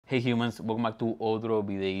Hey humans, welcome back to otro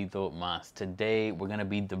videito más. Today we're gonna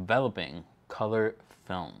be developing color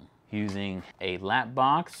film using a lap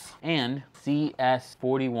box and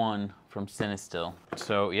CS41 from CineStill.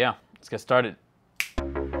 So yeah, let's get started.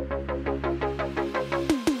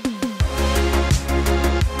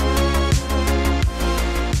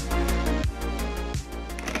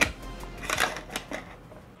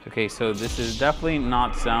 Okay, so this is definitely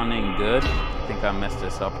not sounding good. I think I messed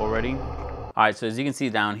this up already. All right, so as you can see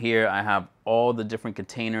down here, I have all the different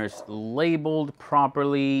containers labeled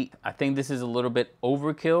properly. I think this is a little bit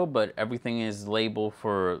overkill, but everything is labeled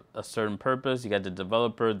for a certain purpose. You got the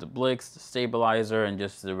developer, the Blix, the stabilizer, and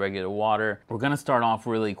just the regular water. We're gonna start off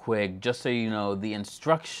really quick, just so you know, the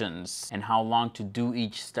instructions and how long to do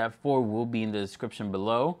each step for will be in the description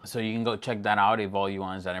below. So you can go check that out if all you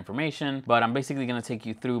want is that information. But I'm basically gonna take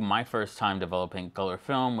you through my first time developing color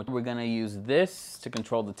film. We're gonna use this to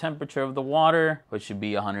control the temperature of the water, which should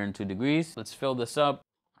be 102 degrees. Let's fill this up.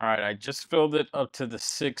 All right, I just filled it up to the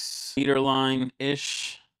 6 liter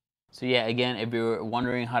line-ish. So yeah, again, if you're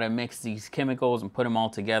wondering how to mix these chemicals and put them all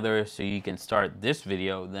together so you can start this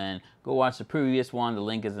video, then go watch the previous one. The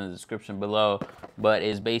link is in the description below. But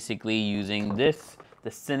it's basically using this, the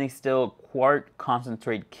CineStill Quart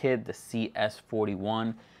Concentrate Kit, the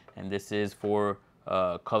CS41. And this is for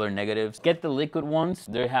color negatives. Get the liquid ones.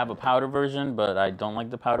 They have a powder version, but I don't like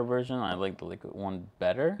the powder version. I like the liquid one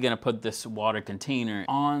better. I'm gonna put this water container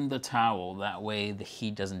on the towel. That way the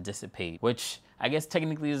heat doesn't dissipate, which I guess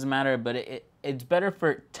technically doesn't matter, but it's better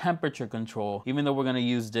for temperature control, even though we're gonna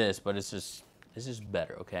use this, but it's just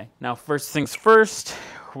better, okay? Now, first things first,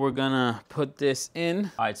 we're gonna put this in.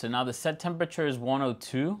 All right, so now the set temperature is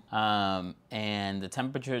 102, and the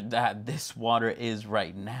temperature that this water is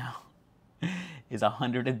right now is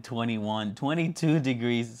 121, 22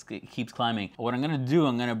 degrees. It keeps climbing. What I'm gonna do,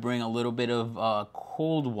 I'm gonna bring a little bit of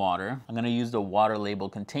cold water. I'm gonna use the water label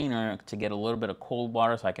container to get a little bit of cold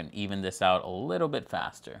water so I can even this out a little bit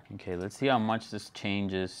faster. Okay, let's see how much this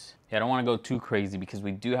changes. Yeah, I don't wanna go too crazy because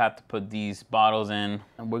we do have to put these bottles in.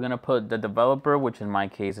 And we're gonna put the developer, which in my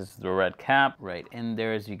case is the red cap, right in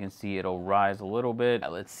there. As you can see, it'll rise a little bit.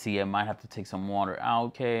 Let's see, I might have to take some water out.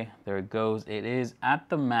 Okay, there it goes. It is at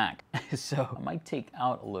the max. So I might take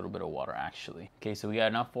out a little bit of water actually. Okay, so we got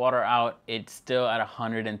enough water out. It's still at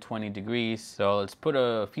 120 degrees. So let's put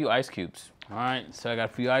a few ice cubes. All right, so I got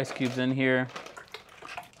a few ice cubes in here.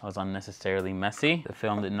 That was unnecessarily messy. The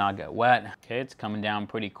film did not get wet. Okay, it's coming down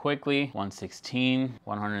pretty quickly. 116,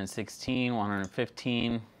 116,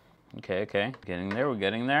 115. Okay, getting there, we're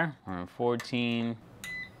getting there. 114.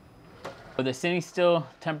 But the CineStill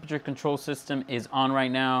temperature control system is on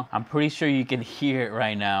right now. I'm pretty sure you can hear it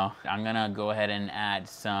right now. I'm gonna go ahead and add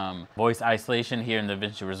some voice isolation here in the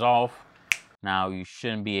DaVinci Resolve. Now you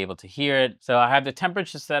shouldn't be able to hear it. So I have the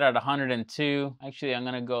temperature set at 102. Actually, I'm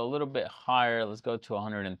gonna go a little bit higher. Let's go to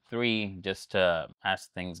 103 just to as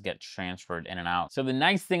things get transferred in and out. So the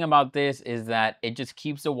nice thing about this is that it just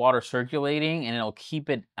keeps the water circulating and it'll keep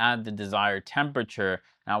it at the desired temperature.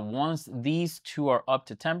 Now, once these two are up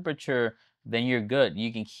to temperature, then you're good.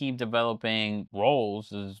 You can keep developing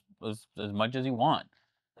rolls as much as you want.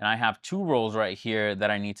 And I have 2 rolls right here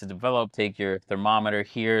that I need to develop. Take your thermometer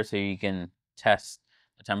here so you can test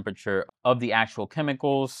the temperature of the actual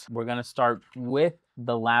chemicals. We're gonna start with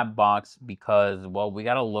the lab box because, well, we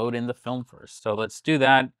gotta load in the film first. So let's do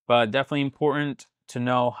that, but definitely important to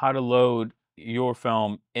know how to load your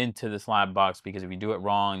film into this lab box because if you do it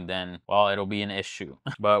wrong, then, well, it'll be an issue.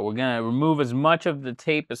 But we're gonna remove as much of the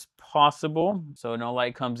tape as possible so no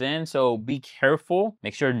light comes in. So be careful,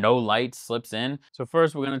 make sure no light slips in. So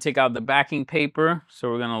first we're gonna take out the backing paper.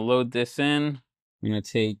 So we're gonna load this in. We're gonna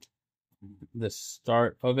take the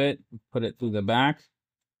start of it, put it through the back.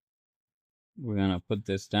 We're gonna put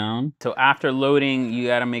this down. So after loading, you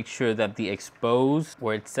gotta make sure that the exposed,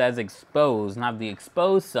 where it says exposed, not the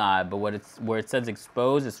exposed side, but where it says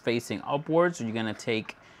exposed is facing upwards. So you're gonna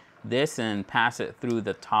take this and pass it through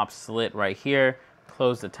the top slit right here,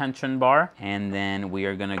 close the tension bar, and then we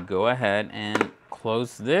are gonna go ahead and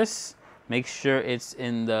close this. Make sure it's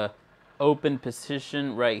in the open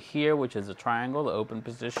position right here, which is a triangle, the open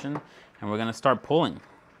position, and we're gonna start pulling.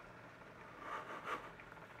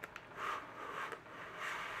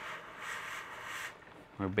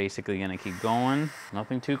 We're basically gonna keep going.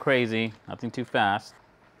 Nothing too crazy, nothing too fast.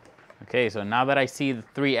 Okay, so now that I see the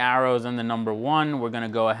 3 arrows and the number 1, we're gonna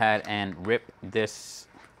go ahead and rip this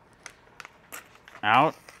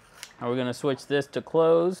out. And we're gonna switch this to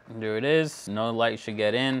close. There it is, no light should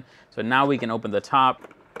get in. So now we can open the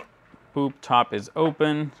top. Boop, top is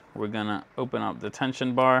open. We're gonna open up the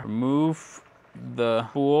tension bar, remove the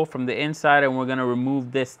spool from the inside, and we're gonna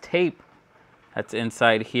remove this tape that's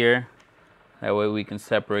inside here. That way we can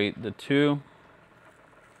separate the two.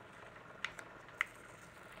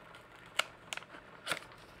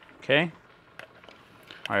 Okay.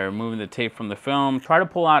 All right, removing the tape from the film. Try to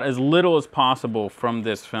pull out as little as possible from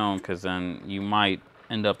this film, because then you might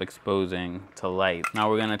end up exposing to light. Now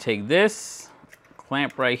we're gonna take this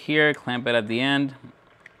clamp right here, clamp it at the end,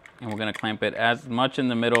 and we're gonna clamp it as much in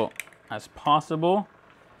the middle as possible.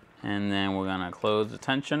 And then we're gonna close the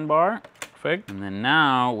tension bar. Perfect. And then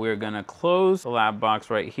now we're gonna close the lap box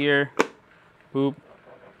right here. Boop.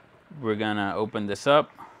 We're gonna open this up.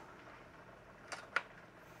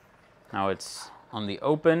 Now it's on the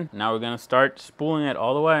open. Now we're gonna start spooling it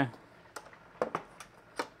all the way.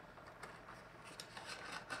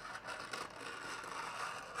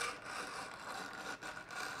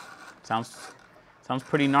 Sounds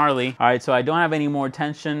pretty gnarly. All right, so I don't have any more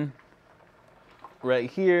tension right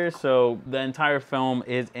here, so the entire film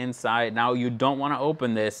is inside. Now you don't want to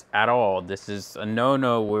open this at all. This is a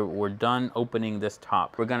no-no. We're done opening this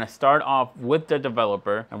top. We're gonna start off with the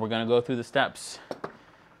developer, and we're gonna go through the steps.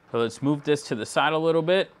 So let's move this to the side a little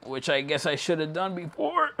bit, which I guess I should have done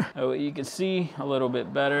before. That way you can see a little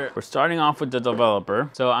bit better. We're starting off with the developer.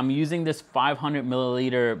 So I'm using this 500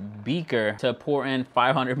 milliliter beaker to pour in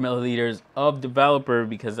 500 milliliters of developer,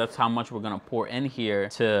 because that's how much we're gonna pour in here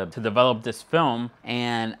to develop this film.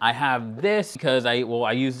 And I have this because I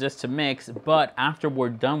use this to mix, but after we're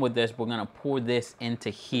done with this, we're gonna pour this into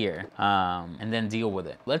here and then deal with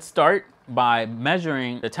it. Let's start by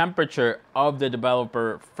measuring the temperature of the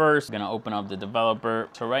developer first. I'm gonna open up the developer.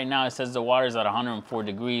 So right now it says the water is at 104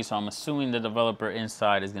 degrees, so I'm assuming the developer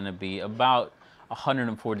inside is gonna be about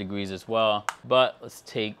 104 degrees as well. But let's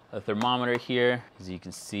take a thermometer here. As you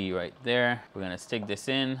can see right there, we're gonna stick this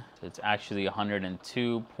in. So it's actually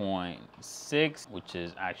 102.6, which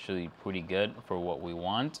is actually pretty good for what we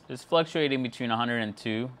want. It's fluctuating between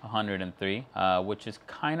 102, 103, which is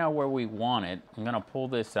kind of where we want it. I'm gonna pull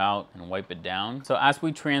this out and wipe it down. So as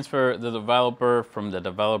we transfer the developer from the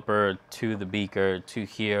developer to the beaker to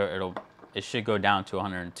here, it should go down to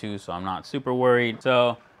 102, so I'm not super worried.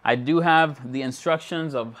 So I do have the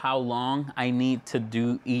instructions of how long I need to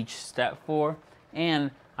do each step for. And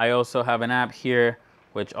I also have an app here,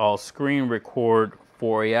 which I'll screen record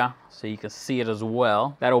for you so you can see it as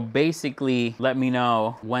well. That'll basically let me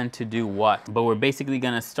know when to do what. But we're basically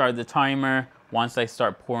gonna start the timer once I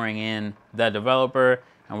start pouring in the developer,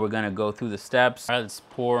 and we're gonna go through the steps. All right, let's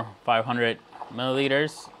pour 500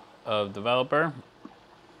 milliliters of developer.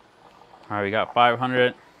 All right, we got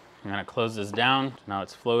 500. I'm gonna close this down. Now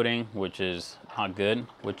it's floating, which is not good,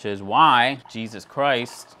 which is why, Jesus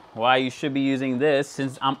Christ, why you should be using this.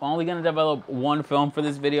 Since I'm only gonna develop one film for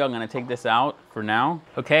this video, I'm gonna take this out for now.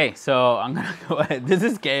 Okay, so I'm gonna go ahead. This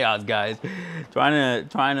is chaos, guys. Trying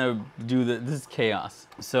to do this is chaos.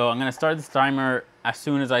 So I'm gonna start this timer as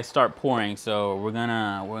soon as I start pouring. So we're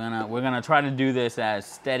gonna try to do this as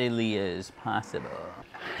steadily as possible.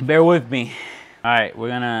 Bear with me. All right, we're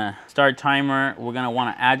gonna start timer. We're gonna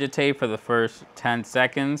wanna agitate for the first 10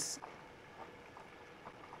 seconds.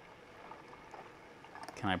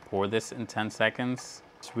 Can I pour this in 10 seconds?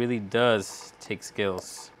 This really does take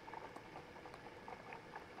skills.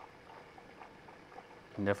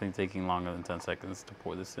 I'm definitely taking longer than 10 seconds to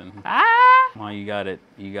pour this in. Ah! Come on, you got it,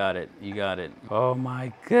 you got it, you got it. Oh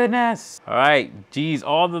my goodness. All right, geez,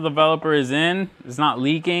 all the developer is in. It's not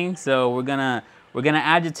leaking, so we're gonna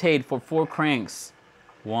agitate for 4 cranks.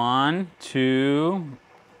 1, 2,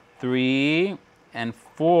 3, and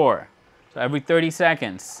 4. So every 30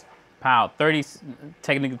 seconds. Pow,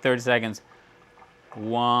 technically 30 seconds.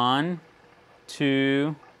 1,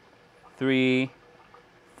 2, 3,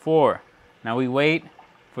 4. Now we wait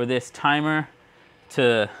for this timer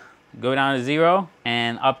to go down to 0,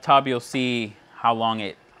 and up top you'll see how long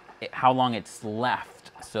it's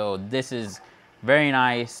left. So this is very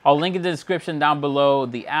nice. I'll link in the description down below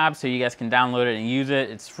the app so you guys can download it and use it.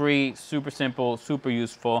 It's free, super simple, super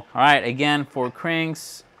useful. All right, again, 4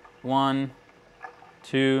 cranks. 1,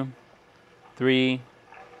 2, 3,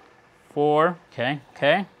 4. Okay,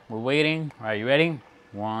 we're waiting. All right, you ready?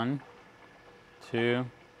 1, 2,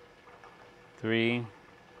 3,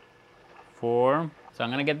 4. So I'm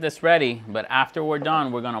gonna get this ready, but after we're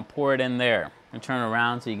done, we're gonna pour it in there. I'm gonna turn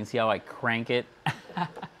around so you can see how I crank it.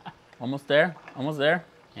 Almost there,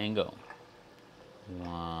 and go.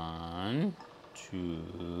 1,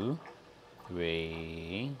 2,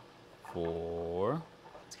 3, 4.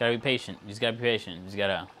 Just gotta be patient. You just gotta be patient.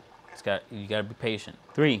 You gotta be patient.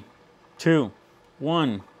 3, 2,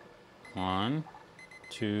 1. 1,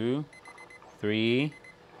 2, 3,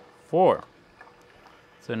 4.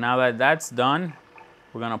 So now that that's done,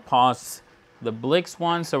 we're gonna pause the Blix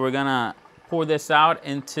one. So we're gonna pour this out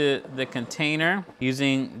into the container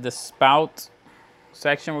using the spout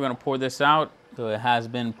section. We're gonna pour this out. So it has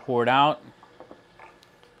been poured out.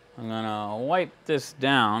 I'm gonna wipe this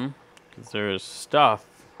down because there's stuff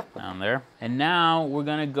down there. And now we're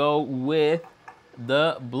gonna go with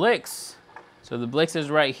the Blix. So the Blix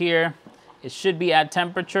is right here. It should be at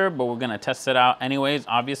temperature, but we're gonna test it out anyways,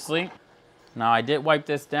 obviously. Now I did wipe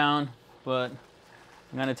this down, but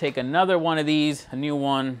I'm gonna take another one of these, a new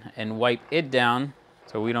one, and wipe it down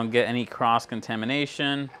so we don't get any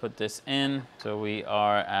cross-contamination. Put this in. So we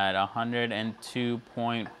are at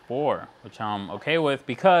 102.4, which I'm okay with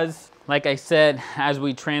because, like I said, as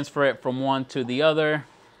we transfer it from one to the other,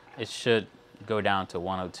 it should go down to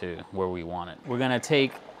 102 where we want it. We're gonna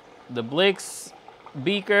take the Blix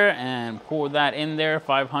beaker and pour that in there,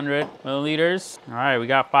 500 milliliters. All right, we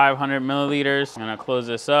got 500 milliliters. I'm gonna close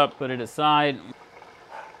this up, put it aside.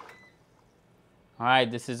 All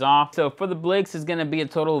right, this is off. So for the Blix, it's gonna be a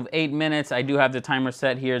total of 8 minutes. I do have the timer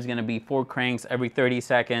set here. It's gonna be 4 cranks every 30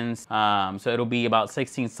 seconds. So it'll be about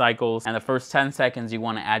 16 cycles. And the first 10 seconds, you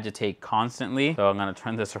wanna agitate constantly. So I'm gonna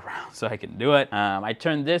turn this around so I can do it. I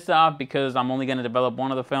turned this off because I'm only gonna develop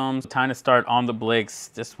one of the films. Time to start on the Blix.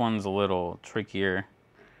 This one's a little trickier,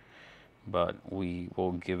 but we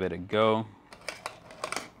will give it a go.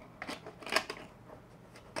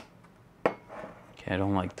 Okay, I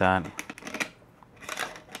don't like that.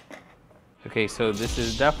 Okay, so this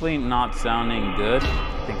is definitely not sounding good.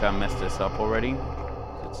 I think I messed this up already.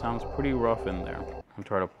 It sounds pretty rough in there. I'm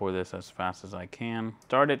trying to pour this as fast as I can.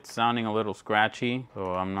 Started sounding a little scratchy,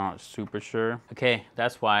 so I'm not super sure. Okay,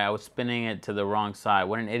 that's why I was spinning it to the wrong side.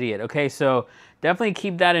 What an idiot. Okay, so definitely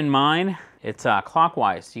keep that in mind. It's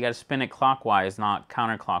clockwise. You gotta spin it clockwise, not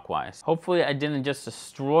counterclockwise. Hopefully I didn't just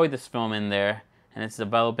destroy this film in there and it's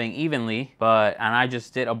developing evenly, and I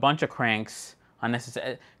just did a bunch of cranks.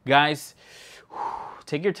 Unnecessary. Guys,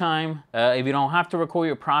 take your time. If you don't have to record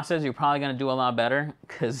your process, you're probably gonna do a lot better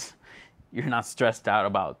because you're not stressed out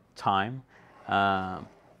about time. Now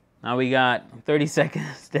we got 30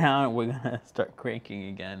 seconds down. We're gonna start cranking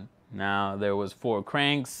again. Now there was 4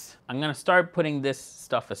 cranks. I'm gonna start putting this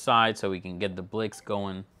stuff aside so we can get the Blix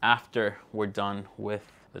going after we're done with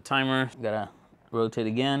the timer. Gotta rotate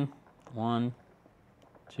again. 1,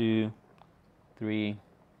 2, 3,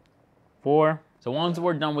 4. So once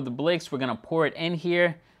we're done with the Blix, we're gonna pour it in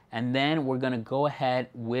here and then we're gonna go ahead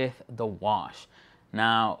with the wash.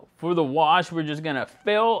 Now, for the wash, we're just gonna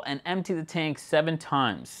fill and empty the tank 7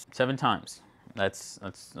 times. 7 times. That's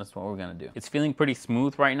what we're gonna do. It's feeling pretty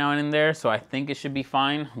smooth right now in there, so I think it should be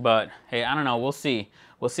fine, but hey, I don't know, we'll see.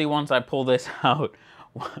 We'll see once I pull this out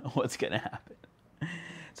what's gonna happen.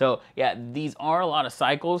 So yeah, these are a lot of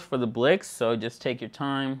cycles for the Blix, so just take your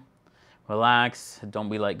time, relax, don't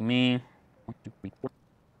be like me. 1, 2, 3, 4.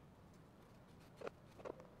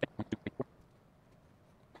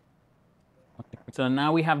 So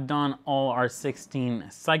now we have done all our 16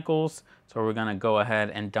 cycles. So we're gonna go ahead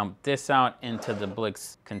and dump this out into the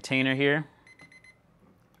Blix container here.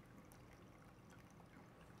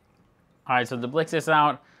 All right, so the Blix is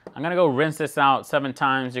out. I'm gonna go rinse this out 7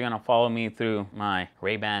 times. You're gonna follow me through my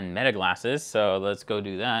Ray-Ban Meta glasses. So let's go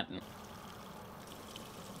do that.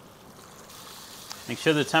 Make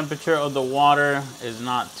sure the temperature of the water is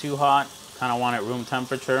not too hot. Kind of want it room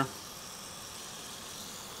temperature.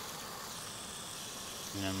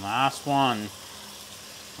 And then last one,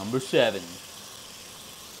 number 7.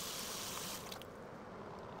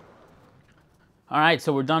 All right,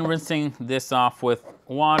 so we're done rinsing this off with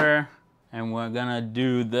water and we're gonna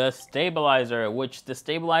do the stabilizer, which the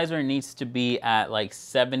stabilizer needs to be at like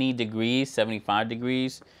 70 degrees, 75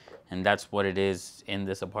 degrees. And that's what it is in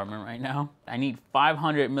this apartment right now. I need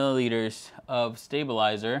 500 milliliters of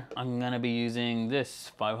stabilizer. I'm gonna be using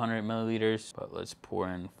this 500 milliliters, but let's pour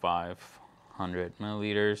in 500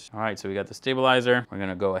 milliliters. All right, so we got the stabilizer. We're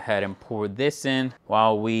gonna go ahead and pour this in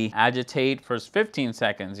while we agitate. First 15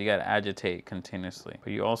 seconds, you gotta agitate continuously.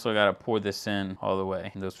 But you also gotta pour this in all the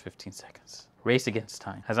way in those 15 seconds. Race against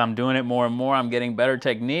time. As I'm doing it more and more, I'm getting better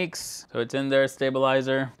techniques. So it's in there,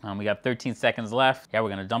 stabilizer. We got 13 seconds left. Yeah, we're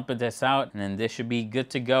gonna dump this out and then this should be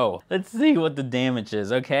good to go. Let's see what the damage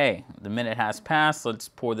is. Okay, the minute has passed. Let's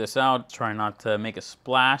pour this out. Try not to make a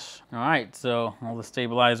splash. All right, so all the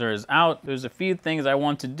stabilizer is out. There's a few things I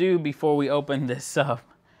want to do before we open this up.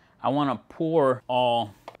 I wanna pour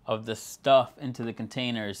all of the stuff into the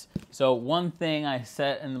containers. So one thing I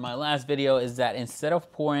said in my last video is that instead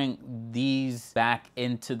of pouring these back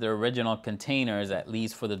into the original containers, at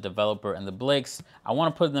least for the developer and the Blix, I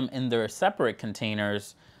want to put them in their separate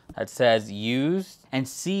containers that says used and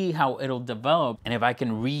see how it'll develop and if I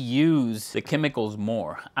can reuse the chemicals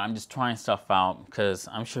more. I'm just trying stuff out because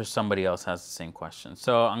I'm sure somebody else has the same question.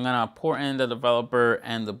 So I'm gonna pour in the developer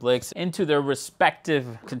and the Blix into their respective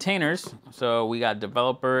containers. So we got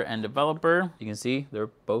developer and developer. You can see they're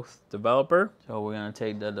both developer. So we're gonna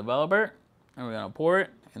take the developer and we're gonna pour it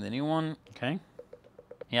in the new one, okay?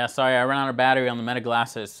 Yeah, sorry, I ran out of battery on the Meta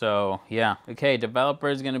glasses, so yeah. Okay, developer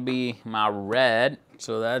is gonna be my red.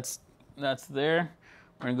 So that's there.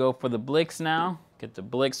 We're gonna go for the Blix now. Get the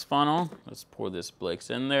Blix funnel. Let's pour this Blix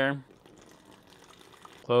in there.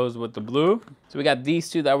 Close with the blue. So we got these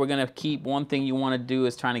two that we're gonna keep. One thing you wanna do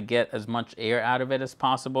is trying to get as much air out of it as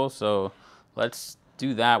possible. So let's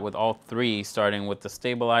do that with all three, starting with the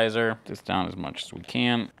stabilizer. Just down as much as we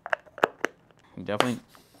can. Definitely,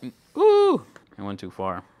 ooh! I went too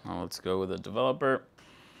far. Well, let's go with the developer.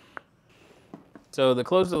 So the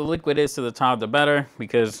closer the liquid is to the top, the better,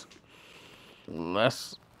 because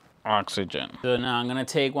less oxygen. So now I'm gonna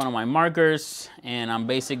take one of my markers and I'm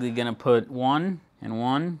basically gonna put 1 and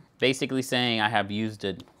 1, basically saying I have used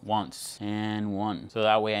it once and 1. So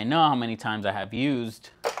that way I know how many times I have used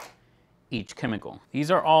each chemical. These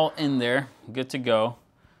are all in there, good to go.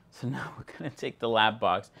 So now we're gonna take the lab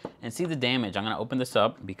box and see the damage. I'm gonna open this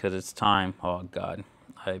up because it's time. Oh God,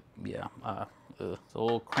 it's a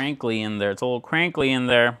little crankly in there. It's a little crankly in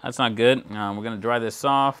there. That's not good. We're gonna dry this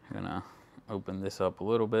off. We're gonna open this up a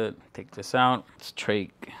little bit. Take this out. Let's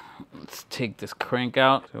take this crank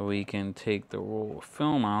out so we can take the roll of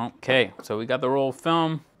film out. Okay, so we got the roll of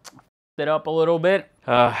film. It up a little bit.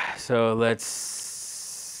 So let's.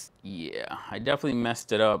 Yeah, I definitely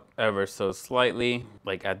messed it up ever so slightly.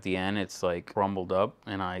 Like at the end, it's like crumbled up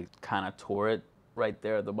and I kind of tore it right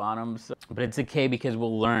there at the bottom. So, but it's okay because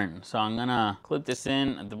we'll learn. So I'm gonna clip this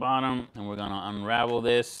in at the bottom and we're gonna unravel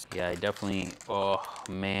this. Yeah, I definitely, oh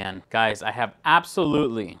man. Guys, I have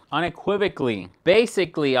absolutely, unequivocally,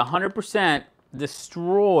 basically 100%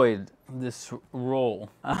 destroyed this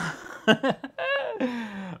roll.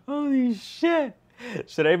 Holy shit.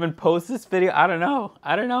 Should I even post this video? I don't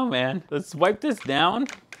know, man. Let's wipe this down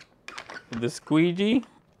with the squeegee.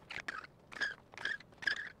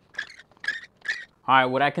 All right,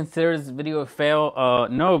 would I consider this video a fail?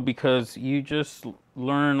 No, because you just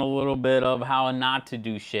learn a little bit of how not to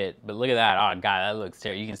do shit. But look at that, oh God, that looks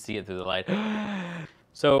terrible. You can see it through the light.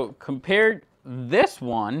 So compared this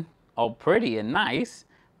one, all pretty and nice,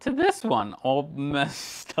 to this one, all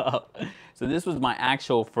messed up. So this was my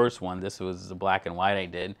actual first one. This was the black and white I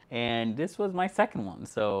did. And this was my second one.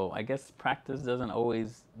 So I guess practice doesn't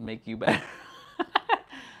always make you better.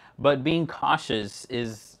 But being cautious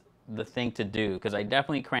is the thing to do, because I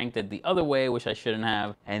definitely cranked it the other way, which I shouldn't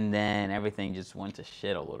have. And then everything just went to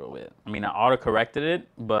shit a little bit. I mean, I auto-corrected it,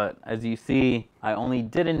 but as you see, I only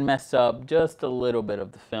didn't mess up just a little bit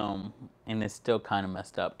of the film, and it's still kind of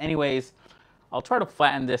messed up. Anyways, I'll try to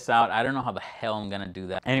flatten this out. I don't know how the hell I'm gonna do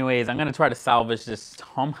that. Anyways, I'm gonna try to salvage this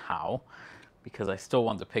somehow because I still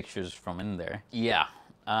want the pictures from in there. Yeah,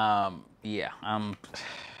 damn.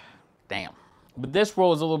 But this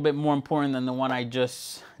roll is a little bit more important than the one I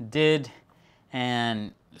just did.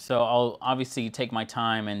 And so I'll obviously take my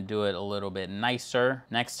time and do it a little bit nicer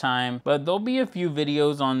next time. But there'll be a few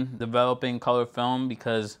videos on developing color film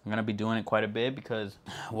because I'm gonna be doing it quite a bit because,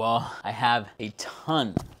 well, I have a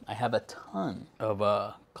ton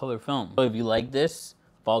of color film. So if you like this,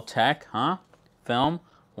 Vaultec, film,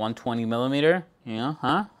 120 millimeter, you know,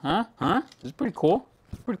 It's pretty cool.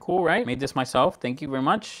 It's pretty cool, right? Made this myself, thank you very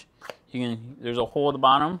much. There's a hole at the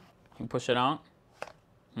bottom, you can push it out.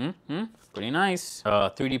 Pretty nice.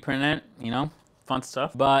 3D print it, you know, fun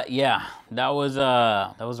stuff. But yeah, that was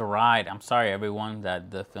a ride. I'm sorry everyone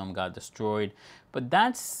that the film got destroyed. But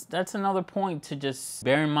that's another point to just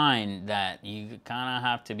bear in mind, that you kind of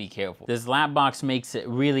have to be careful. This lap box makes it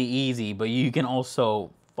really easy, but you can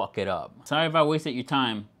also fuck it up. Sorry if I wasted your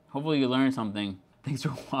time. Hopefully you learned something. Thanks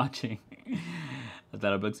for watching. Hasta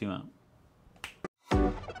la próxima.